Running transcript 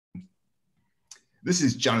This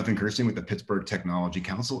is Jonathan Kirsten with the Pittsburgh Technology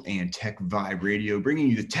Council and Tech Vibe Radio, bringing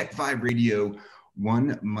you the Tech Vibe Radio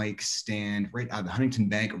one mic stand right out of the Huntington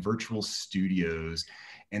Bank virtual studios.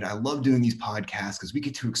 And I love doing these podcasts because we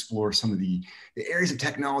get to explore some of the areas of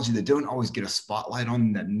technology that don't always get a spotlight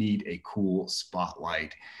on, that need a cool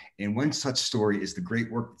spotlight. And one such story is the great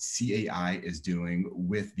work that CAI is doing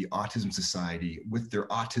with the Autism Society, with their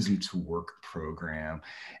Autism2Work program.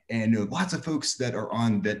 And lots of folks that are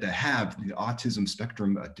on that have the autism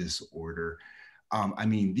spectrum disorder.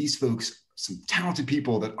 These folks, some talented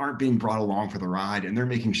people that aren't being brought along for the ride, and they're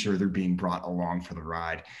making sure they're being brought along for the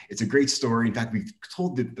ride. It's a great story. In fact, we've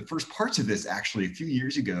told the first parts of this actually a few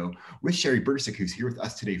years ago with Sherri, Birsic, who's here with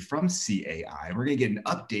us today from CAI. We're going to get an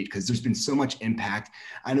update because there's been so much impact.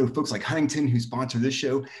 I know folks like Huntington, who sponsor this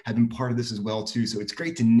show, have been part of this as well too. So it's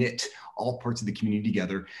great to knit all parts of the community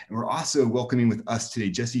together. And we're also welcoming with us today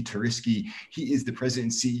Jesse Torisky. He is the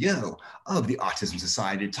president and CEO of the Autism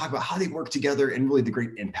Society, to talk about how they work together and really the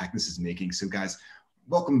great impact this is making. So guys,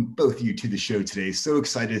 welcome both of you to the show today. So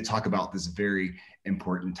excited to talk about this very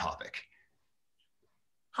important topic.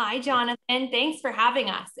 Hi, Jonathan. Thanks for having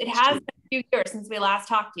us. It has been a few years since we last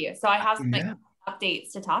talked to you, so I have some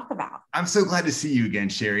updates to talk about. I'm so glad to see you again,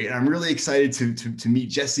 Sherri, and I'm really excited to meet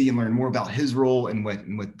Jesse and learn more about his role and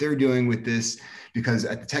what they're doing with this, because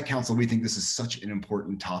at the Tech Council, we think this is such an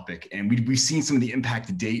important topic, and we've seen some of the impact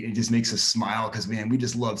to date, and it just makes us smile because, man, we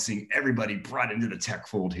just love seeing everybody brought into the tech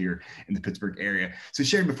fold here in the Pittsburgh area. So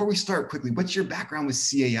Sherri, before we start quickly, what's your background with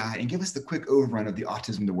CAI, and give us the quick overrun of the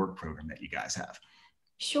Autism2Work program that you guys have.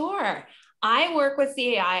 Sure. I work with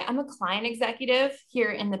CAI. I'm a client executive here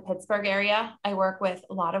in the Pittsburgh area. I work with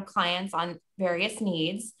a lot of clients on various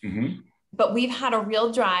needs, but we've had a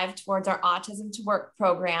real drive towards our Autism2Work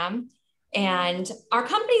program. And our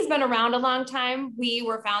company's been around a long time. We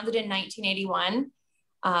were founded in 1981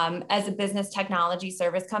 as a business technology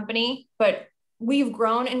service company, but we've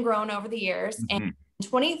grown and grown over the years. And in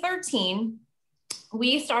 2013,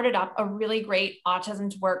 we started up a really great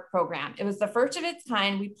Autism2Work program. It was the first of its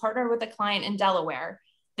kind. We partnered with a client in Delaware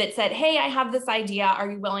that said, hey, I have this idea. Are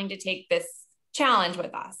you willing to take this challenge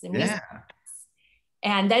with us?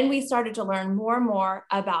 And then we started to learn more and more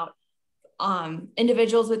about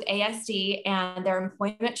individuals with ASD and their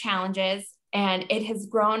employment challenges. And it has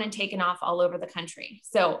grown and taken off all over the country.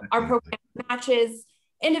 So our program matches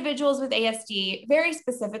individuals with ASD very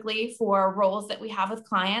specifically for roles that we have with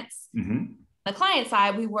clients. On the client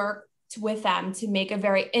side, we work with them to make a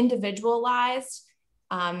very individualized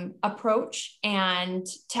approach and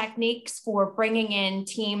techniques for bringing in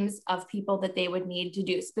teams of people that they would need to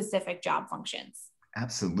do specific job functions.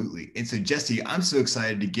 Absolutely. And so Jesse, I'm so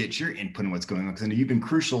excited to get your input on what's going on, because I know you've been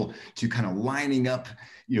crucial to kind of lining up,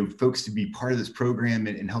 folks to be part of this program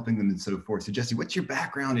and helping them and so forth. So Jesse, what's your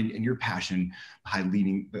background and your passion behind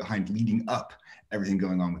leading up everything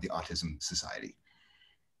going on with the Autism Society?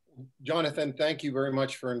 Jonathan, thank you very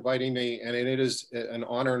much for inviting me, and it is an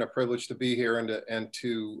honor and a privilege to be here and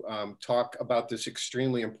to talk about this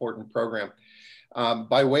extremely important program.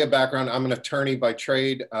 By way of background, I'm an attorney by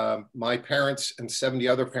trade. My parents and 70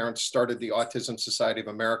 other parents started the Autism Society of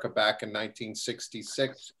America back in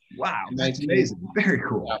 1966. Wow, that's amazing. Very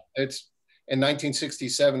cool. In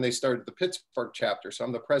 1967, they started the Pittsburgh chapter. So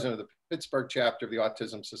I'm the president of the Pittsburgh chapter of the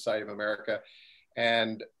Autism Society of America,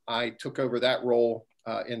 and I took over that role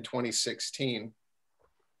in 2016.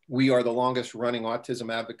 We are the longest running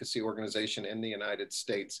autism advocacy organization in the United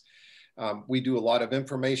States. We do a lot of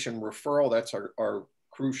information referral. That's our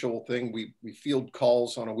crucial thing. We field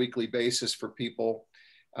calls on a weekly basis for people.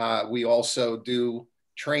 We also do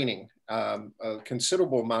training, a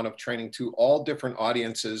considerable amount of training to all different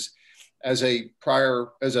audiences. As a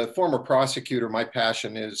former prosecutor, my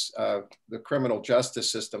passion is the criminal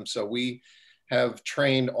justice system. So we have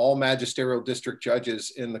trained all magisterial district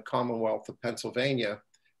judges in the Commonwealth of Pennsylvania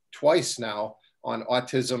twice now on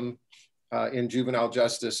autism in juvenile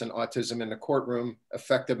justice and autism in the courtroom,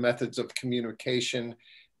 effective methods of communication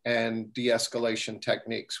and de-escalation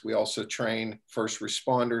techniques. We also train first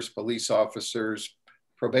responders, police officers,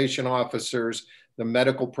 probation officers, the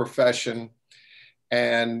medical profession,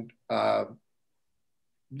 and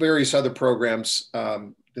various other programs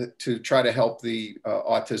to try to help the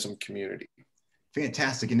autism community.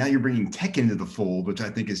 Fantastic. And now you're bringing tech into the fold, which I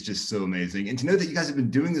think is just so amazing. And to know that you guys have been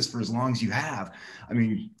doing this for as long as you have, I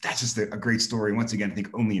mean, that's just a great story. Once again, I think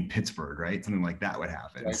only in Pittsburgh, right? Something like that would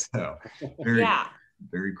happen. Right. So very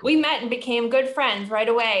cool. We met and became good friends right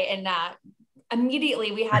away. And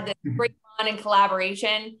immediately we had this great bond and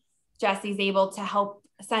collaboration. Jesse's able to help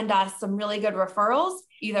send us some really good referrals,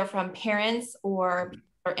 either from parents or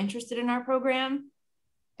are interested in our program.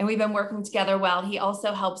 and we've been working together well. He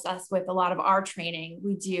also helps us with a lot of our training.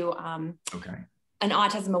 We do an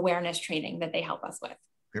autism awareness training that they help us with.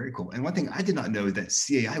 Very cool. And one thing I did not know is that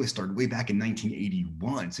CAI was started way back in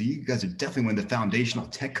 1981. So you guys are definitely one of the foundational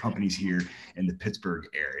tech companies here in the Pittsburgh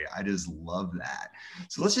area. I just love that.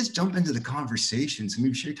 So let's just jump into the conversation. So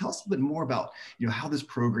maybe Sherri, tell us a little bit more about, how this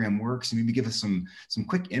program works, and maybe give us some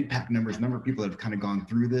quick impact numbers, number of people that have kind of gone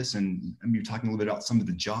through this, and maybe talking a little bit about some of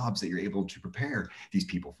the jobs that you're able to prepare these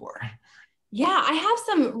people for. Yeah, I have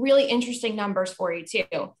some really interesting numbers for you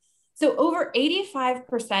too. So over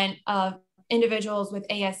 85% of individuals with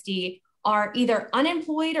ASD are either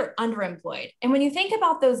unemployed or underemployed. And when you think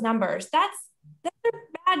about those numbers, those are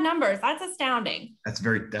bad numbers. That's astounding. That's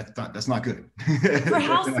not good. For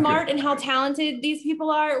how smart and how talented these people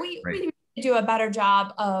are, we need to do a better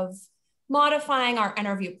job of modifying our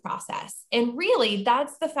interview process. And really,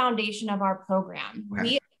 that's the foundation of our program. Okay.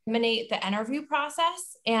 We eliminate the interview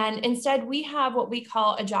process, and instead we have what we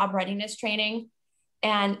call a job readiness training.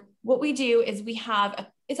 And what we do is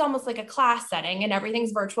it's almost like a class setting, and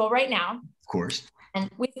everything's virtual right now. Of course. And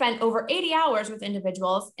we spent over 80 hours with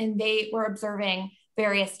individuals, and they were observing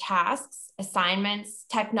various tasks, assignments,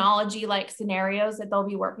 technology-like scenarios that they'll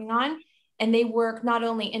be working on. And they work not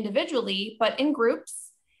only individually, but in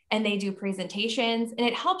groups, and they do presentations, and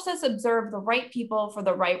it helps us observe the right people for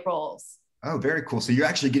the right roles. Oh, very cool. So you're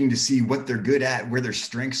actually getting to see what they're good at, where their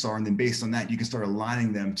strengths are, and then based on that, you can start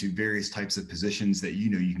aligning them to various types of positions that you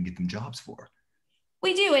can get them jobs for.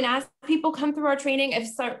 We do. And as people come through our training, if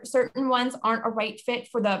certain ones aren't a right fit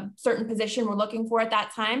for the certain position we're looking for at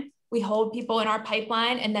that time, we hold people in our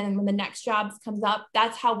pipeline. And then when the next jobs comes up,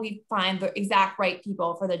 that's how we find the exact right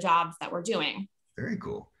people for the jobs that we're doing. Very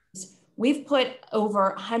cool. We've put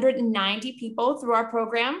over 190 people through our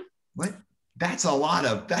program. What? That's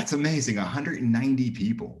amazing. 190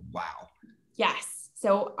 people. Wow. Yes.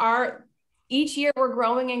 So each year we're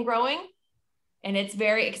growing and growing, and it's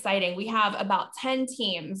very exciting. We have about 10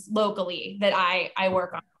 teams locally that I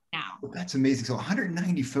work on now. Well, that's amazing. So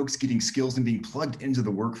 190 folks getting skills and being plugged into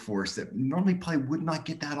the workforce that normally probably would not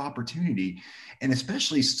get that opportunity. And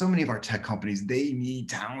especially so many of our tech companies, they need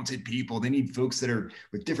talented people. They need folks that are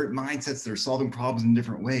with different mindsets that are solving problems in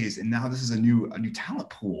different ways. And now this is a new talent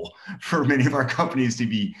pool for many of our companies to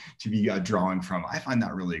be drawing from. I find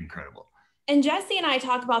that really incredible. And Jesse and I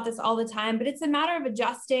talk about this all the time, but it's a matter of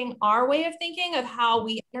adjusting our way of thinking of how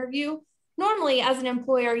we interview. Normally, as an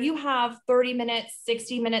employer, you have 30 minutes,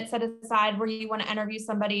 60 minutes set aside where you want to interview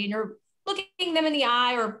somebody, and you're looking them in the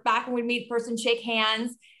eye, or back when we meet in person, shake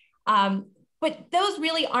hands. But those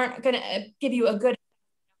really aren't going to give you a good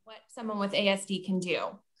what someone with ASD can do.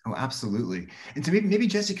 Oh, absolutely. And so maybe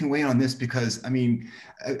Jesse can weigh in on this, because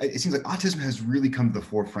it seems like autism has really come to the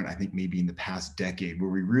forefront, I think maybe in the past decade, where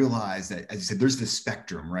we realize that, as you said, there's this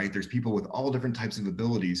spectrum, right? There's people with all different types of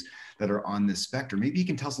abilities that are on this spectrum. Maybe you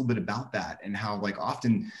can tell us a little bit about that, and how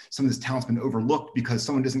often some of this talent's been overlooked because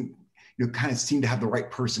someone doesn't kind of seem to have the right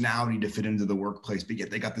personality to fit into the workplace, but yet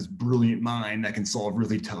they got this brilliant mind that can solve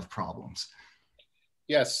really tough problems.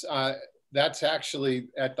 Yes. That's actually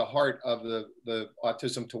at the heart of the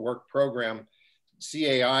Autism2Work program.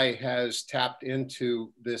 CAI has tapped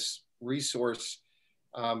into this resource,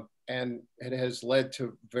 and it has led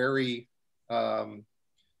to very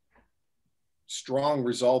strong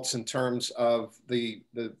results in terms of the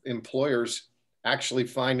employers actually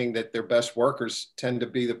finding that their best workers tend to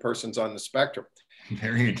be the persons on the spectrum.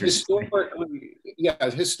 Very interesting.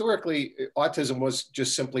 Historically, autism was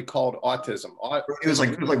just simply called autism. It was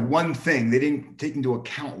like one thing. They didn't take into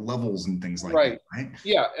account levels and things like that, right?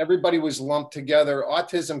 Yeah, everybody was lumped together.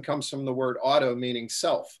 Autism comes from the word auto, meaning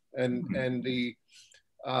self, and the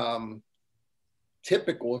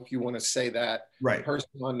typical, if you want to say that,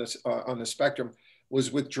 person on the spectrum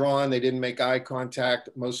was withdrawn. They didn't make eye contact.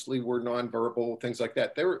 Mostly were nonverbal, things like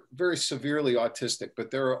that. They were very severely autistic,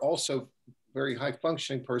 but there are also very high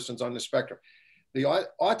functioning persons on the spectrum. The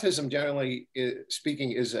autism, generally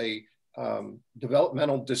speaking, is a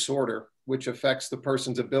developmental disorder which affects the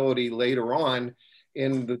person's ability later on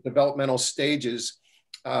in the developmental stages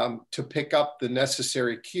to pick up the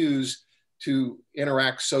necessary cues to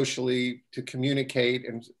interact socially, to communicate,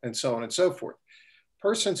 and so on and so forth.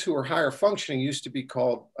 Persons who are higher functioning used to be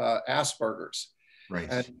called Asperger's. Right.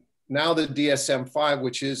 And now the DSM-5,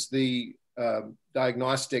 which is the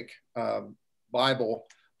diagnostic Bible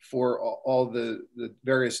for all the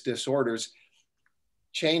various disorders,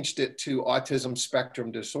 changed it to autism spectrum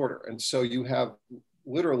disorder. And so you have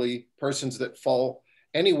literally persons that fall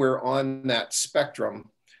anywhere on that spectrum.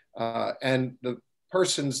 And the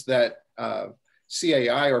persons that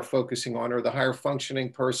CAI are focusing on are the higher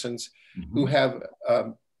functioning persons who have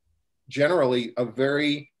generally a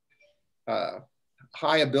very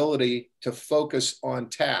high ability to focus on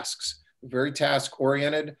tasks, very task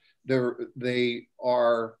oriented. They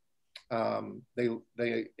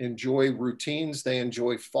enjoy routines. They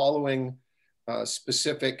enjoy following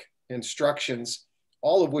specific instructions,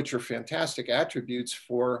 all of which are fantastic attributes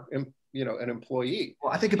for an employee.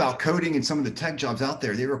 Well, I think about coding and some of the tech jobs out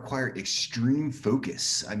there, they require extreme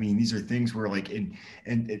focus. I mean, these are things where like and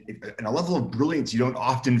a level of brilliance you don't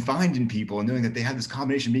often find in people, and knowing that they have this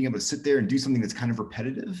combination of being able to sit there and do something that's kind of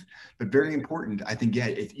repetitive, but very important. I think, yeah,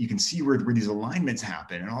 if you can see where these alignments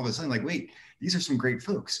happen, and all of a sudden like, wait, these are some great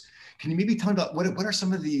folks. Can you maybe tell me about what are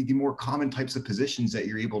some of the more common types of positions that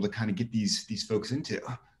you're able to kind of get these folks into?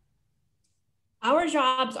 Our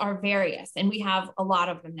jobs are various, and we have a lot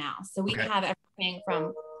of them now. So we Okay. have everything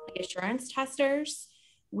from assurance testers,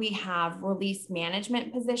 we have release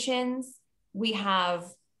management positions, we have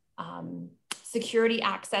security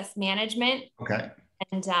access management. Okay.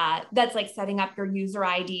 And that's like setting up your user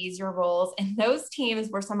IDs, your roles. And those teams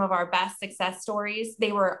were some of our best success stories.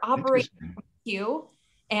 They were operating from the queue,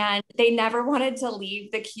 and they never wanted to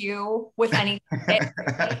leave the queue with anything. They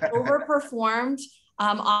overperformed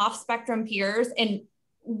off spectrum peers. And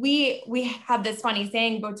we have this funny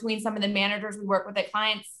saying between some of the managers we work with at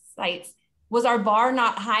client sites: was our bar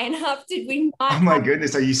not high enough? Did we not? Oh my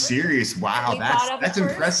goodness, are you serious? Wow, that's first?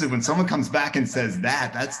 impressive. When someone comes back and says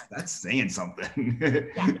that's saying something.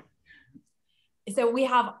 Yeah. So we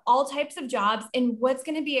have all types of jobs, and what's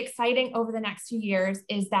going to be exciting over the next few years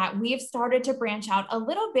is that we've started to branch out a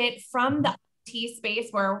little bit from the IT space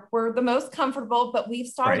where we're the most comfortable, but we've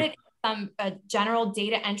started some general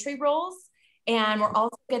data entry roles, and we're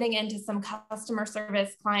also getting into some customer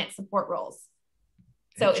service, client support roles.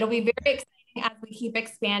 So it'll be very exciting as we keep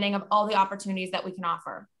expanding of all the opportunities that we can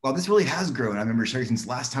offer. Well, this really has grown. I remember, Sherri, since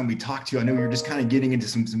last time we talked to you, I know you were just kind of getting into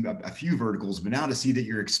a few verticals, but now to see that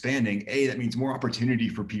you're expanding, that means more opportunity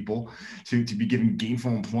for people to be given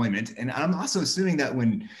gainful employment. And I'm also assuming that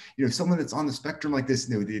when, someone that's on the spectrum like this,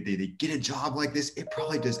 they get a job like this, it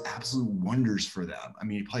probably does absolute wonders for them. I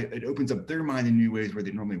mean, it opens up their mind in new ways where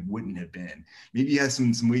they normally wouldn't have been. Maybe you have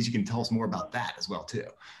some ways you can tell us more about that as well, too.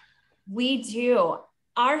 We do.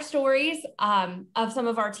 Our stories of some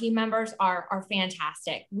of our team members are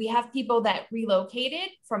fantastic. We have people that relocated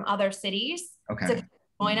from other cities to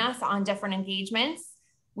join us on different engagements.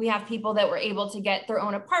 We have people that were able to get their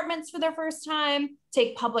own apartments for their first time,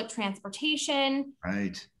 take public transportation.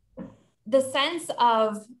 Right. The sense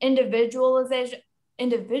of individualism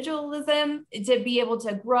to be able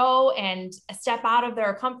to grow and step out of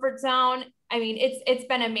their comfort zone. I mean, it's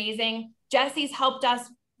been amazing. Jesse's helped us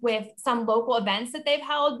with some local events that they've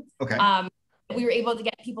held. We were able to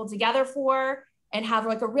get people together for and have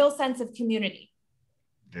like a real sense of community.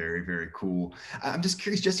 Very, very cool. I'm just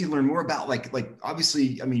curious, Jesse, to learn more about like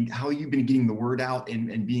obviously, I mean, how you've been getting the word out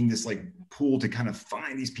and being this like pool to kind of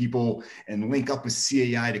find these people and link up with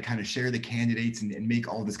CAI to kind of share the candidates and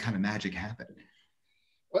make all this kind of magic happen.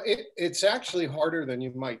 Well, it's actually harder than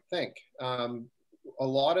you might think. A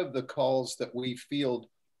lot of the calls that we field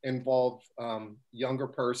involve younger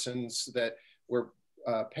persons where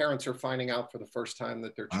parents are finding out for the first time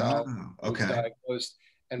that their child was diagnosed,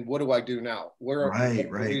 and what do I do now? Where are the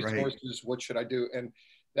resources? What should I do? And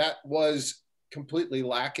that was completely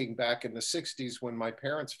lacking back in the 60s when my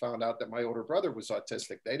parents found out that my older brother was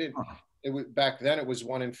autistic. They didn't. It was back then. It was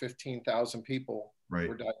 1 in 15,000 people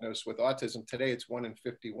were diagnosed with autism. Today, it's 1 in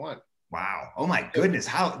 51. Wow! Oh my goodness!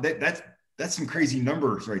 How that's some crazy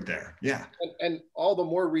numbers right there. Yeah. And all the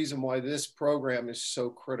more reason why this program is so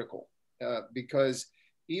critical, because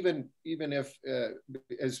even if,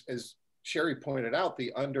 as Sherri pointed out,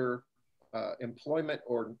 the employment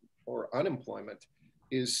or unemployment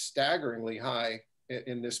is staggeringly high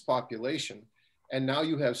in this population. And now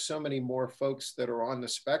you have so many more folks that are on the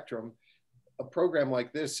spectrum. A program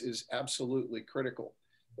like this is absolutely critical.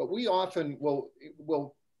 But we often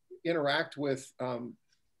will interact with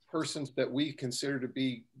persons that we consider to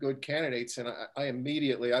be good candidates. And I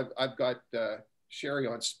immediately, I've got Sherri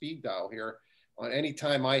on speed dial here. On any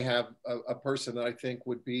time I have a person that I think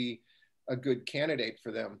would be a good candidate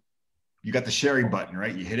for them. You got the Sherri button,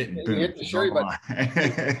 right? You hit it and boom. You hit the Sherri button.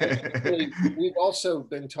 We've also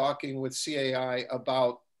been talking with CAI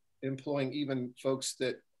about employing even folks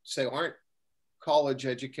that say aren't college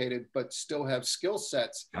educated, but still have skill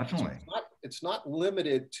sets. Definitely. So it's not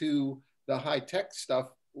limited to the high tech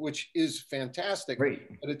stuff, which is fantastic,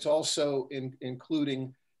 but it's also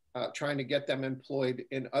including trying to get them employed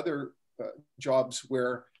in other jobs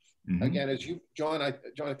where, again, as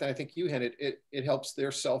Jonathan, I think you hinted, it helps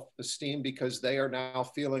their self-esteem because they are now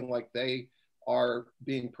feeling like they are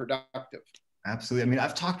being productive. Absolutely. I mean,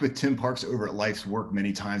 I've talked with Tim Parks over at Life's Work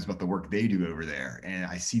many times about the work they do over there. And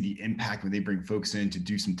I see the impact when they bring folks in to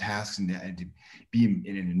do some tasks and to be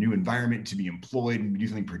in a new environment, to be employed and do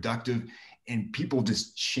something productive. And people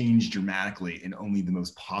just change dramatically in only the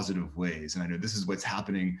most positive ways. And I know this is what's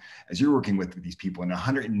happening as you're working with these people, and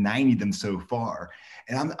 190 of them so far.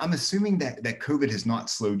 And I'm assuming that COVID has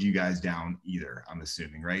not slowed you guys down either. I'm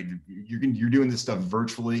assuming, right? You're doing this stuff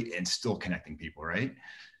virtually and still connecting people, right?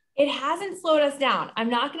 It hasn't slowed us down. I'm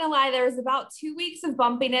not going to lie. There was about 2 weeks of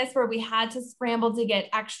bumpiness where we had to scramble to get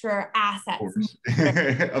extra assets.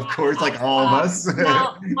 Of course, like all of us.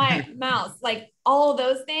 My mouse, like all of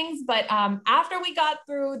those things. But after we got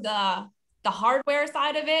through the hardware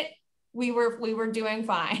side of it, we were doing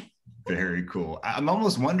fine. Very cool. I'm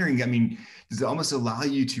almost wondering, I mean, does it almost allow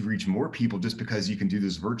you to reach more people just because you can do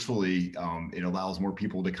this virtually? It allows more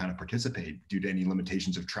people to kind of participate due to any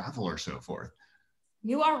limitations of travel or so forth.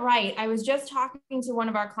 You are right. I was just talking to one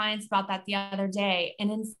of our clients about that the other day. And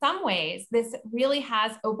in some ways, this really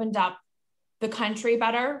has opened up the country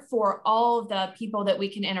better for all of the people that we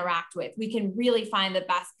can interact with. We can really find the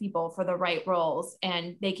best people for the right roles,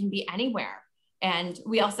 and they can be anywhere. And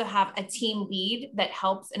we also have a team lead that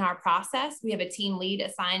helps in our process. We have a team lead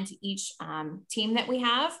assigned to each team that we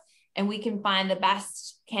have, and we can find the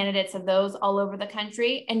best candidates of those all over the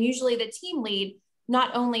country. And usually the team lead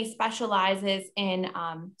not only specializes in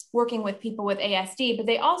working with people with ASD, but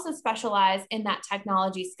they also specialize in that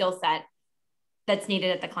technology skill set that's needed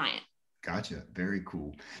at the client. Gotcha. Very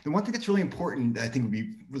cool. The one thing that's really important that I think would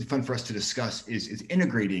be really fun for us to discuss is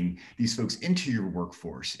integrating these folks into your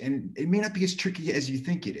workforce. And it may not be as tricky as you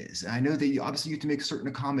think it is. I know that you obviously have to make certain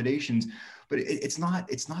accommodations, but it's not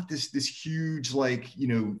this huge, like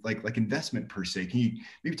investment per se. Can you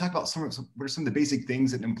maybe talk about what are some of the basic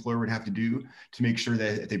things that an employer would have to do to make sure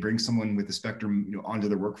that if they bring someone with the spectrum, onto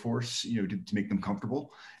their workforce, to make them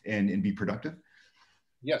comfortable and be productive?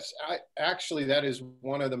 Yes, actually, that is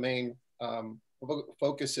one of the main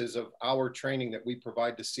focuses of our training that we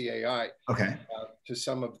provide to CAI. Okay. To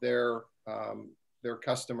some of their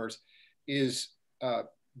customers, is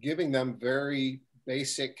giving them very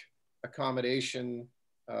basic accommodation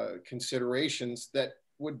considerations that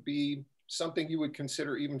would be something you would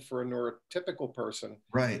consider even for a neurotypical person.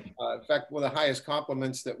 Right. In fact, one of the highest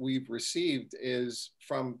compliments that we've received is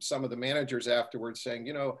from some of the managers afterwards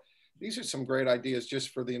saying, these are some great ideas just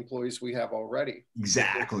for the employees we have already.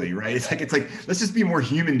 Exactly, right? It's like let's just be more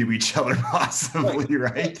human to each other, possibly,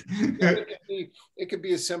 right? It could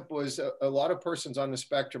be as simple as a lot of persons on the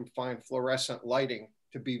spectrum find fluorescent lighting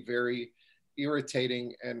to be very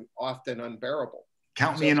irritating and often unbearable.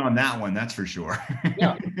 Count me in on that one, that's for sure.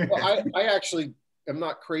 Yeah, well, I actually am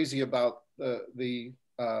not crazy about the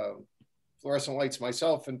fluorescent lights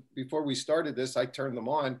myself. And before we started this, I turned them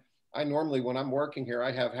on. I normally, when I'm working here,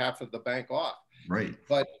 I have half of the bank off. Right.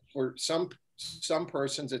 But for some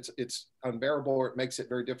persons, it's unbearable, or it makes it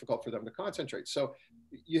very difficult for them to concentrate. So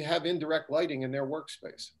you have indirect lighting in their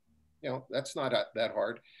workspace. That's not that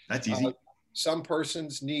hard. That's easy. Some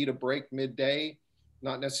persons need a break midday,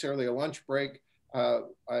 not necessarily a lunch break.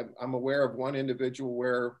 I'm aware of one individual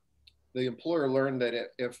where the employer learned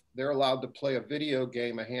that if they're allowed to play a video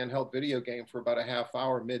game, a handheld video game for about a half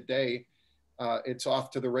hour midday, it's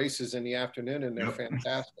off to the races in the afternoon, and they're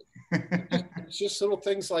fantastic. It's just little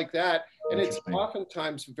things like that. And it's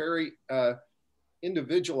oftentimes very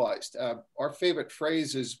individualized. Our favorite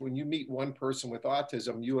phrase is, when you meet one person with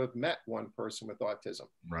autism, you have met one person with autism.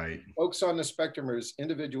 Right. Folks on the spectrum are as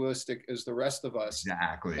individualistic as the rest of us.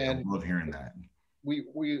 Exactly. And I love hearing that.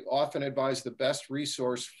 We often advise the best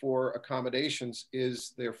resource for accommodations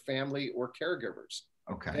is their family or caregivers.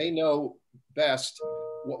 Okay. They know best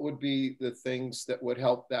what would be the things that would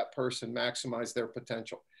help that person maximize their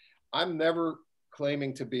potential. I'm never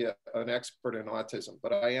claiming to be an expert in autism,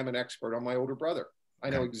 but I am an expert on my older brother.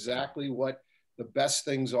 I know exactly what the best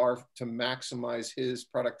things are to maximize his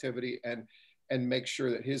productivity and make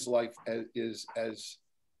sure that his life is as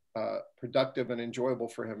productive and enjoyable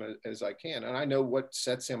for him as I can. And I know what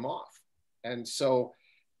sets him off. And so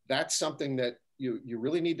that's something that you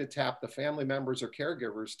really need to tap the family members or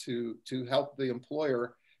caregivers to help the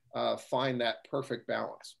employer find that perfect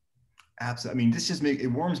balance. Absolutely. I mean, this just it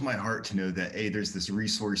warms my heart to know that, there's this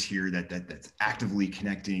resource here that's actively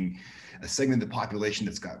connecting a segment of the population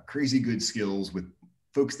that's got crazy good skills with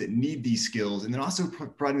folks that need these skills, and then also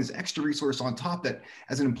providing this extra resource on top that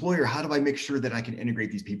as an employer, how do I make sure that I can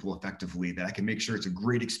integrate these people effectively, that I can make sure it's a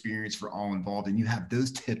great experience for all involved, and you have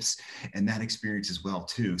those tips and that experience as well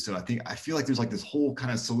too. So I feel like there's like this whole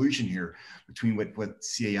kind of solution here between what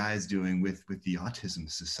CAI is doing with the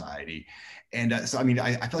Autism Society. And so, I mean,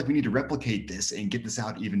 I feel like we need to replicate this and get this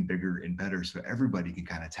out even bigger and better so everybody can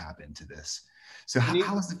kind of tap into this. So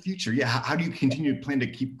how is the future? Yeah, how do you continue to plan to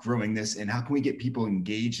keep growing this, and how can we get people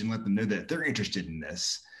engaged and let them know that if they're interested in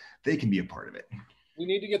this, they can be a part of it? We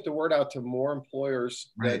need to get the word out to more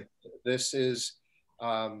employers that this is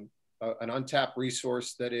an untapped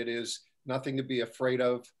resource, that it is nothing to be afraid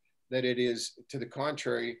of, that it is, to the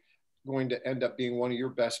contrary, going to end up being one of your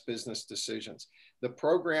best business decisions. The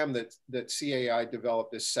program that CAI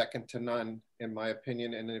developed is second to none, in my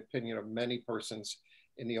opinion, and in the opinion of many persons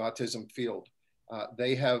in the autism field.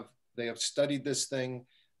 They have studied this thing.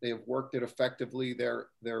 They have worked it effectively. Their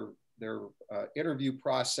interview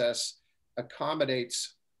process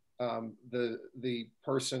accommodates the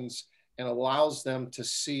persons and allows them to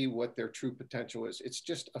see what their true potential is. It's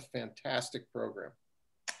just a fantastic program.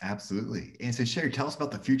 Absolutely. And so Sherri, tell us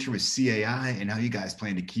about the future with CAI and how you guys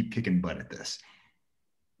plan to keep kicking butt at this.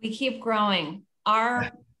 We keep growing.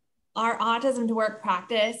 Our Autism2Work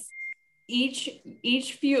practice, each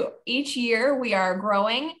year we are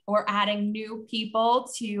growing. We're adding new people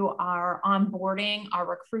to our onboarding, our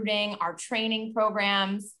recruiting, our training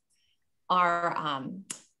programs, our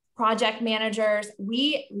project managers.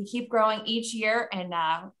 We keep growing each year, and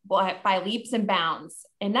by leaps and bounds.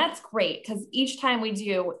 And that's great, because each time we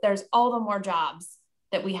do, there's all the more jobs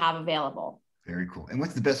that we have available. Very cool. And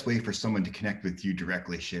what's the best way for someone to connect with you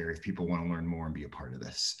directly, Sherri, if people want to learn more and be a part of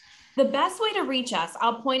this? The best way to reach us,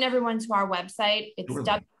 I'll point everyone to our website. It's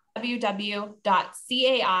www.cai.io.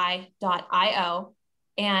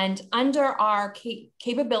 And under our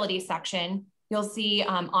capabilities section, you'll see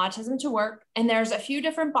Autism2Work. And there's a few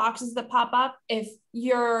different boxes that pop up. If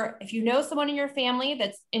you know someone in your family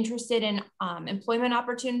that's interested in employment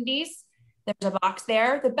opportunities, there's a box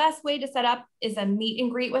there. The best way to set up is a meet and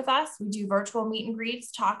greet with us. We do virtual meet and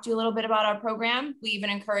greets, talk to you a little bit about our program. We even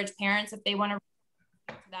encourage parents if they want to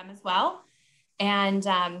to them as well. And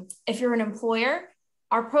if you're an employer,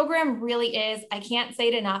 our program really is, I can't say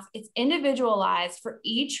it enough, it's individualized for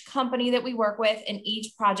each company that we work with and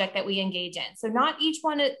each project that we engage in. So not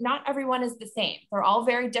everyone is the same. They're all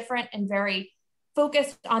very different and very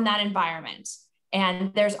focused on that environment.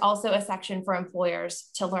 And there's also a section for employers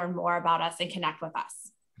to learn more about us and connect with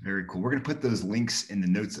us. Very cool. We're going to put those links in the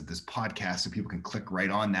notes of this podcast so people can click right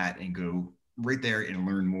on that and go right there and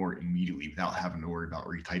learn more immediately without having to worry about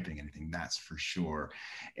retyping anything. That's for sure.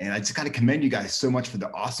 And I just got to commend you guys so much for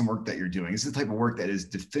the awesome work that you're doing. This is the type of work that is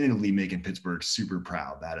definitively making Pittsburgh super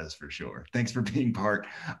proud. That is for sure. Thanks for being part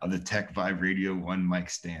of the Tech Vibe Radio One Mic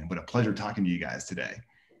Stand. What a pleasure talking to you guys today.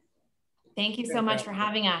 Thank you so much for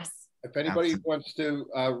having us. If anybody wants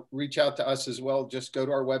to reach out to us as well, just go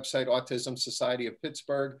to our website, Autism Society of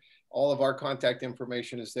Pittsburgh. All of our contact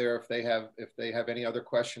information is there if they have any other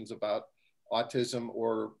questions about autism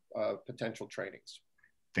or potential trainings.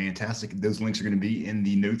 Fantastic. Those links are going to be in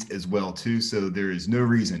the notes as well too. So there is no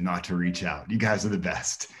reason not to reach out. You guys are the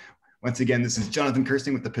best. Once again, this is Jonathan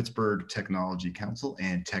Kirsting with the Pittsburgh Technology Council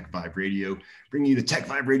and Tech Vibe Radio, bringing you the Tech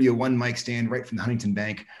Vibe Radio One Mic Stand right from the Huntington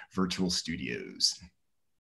Bank Virtual Studios.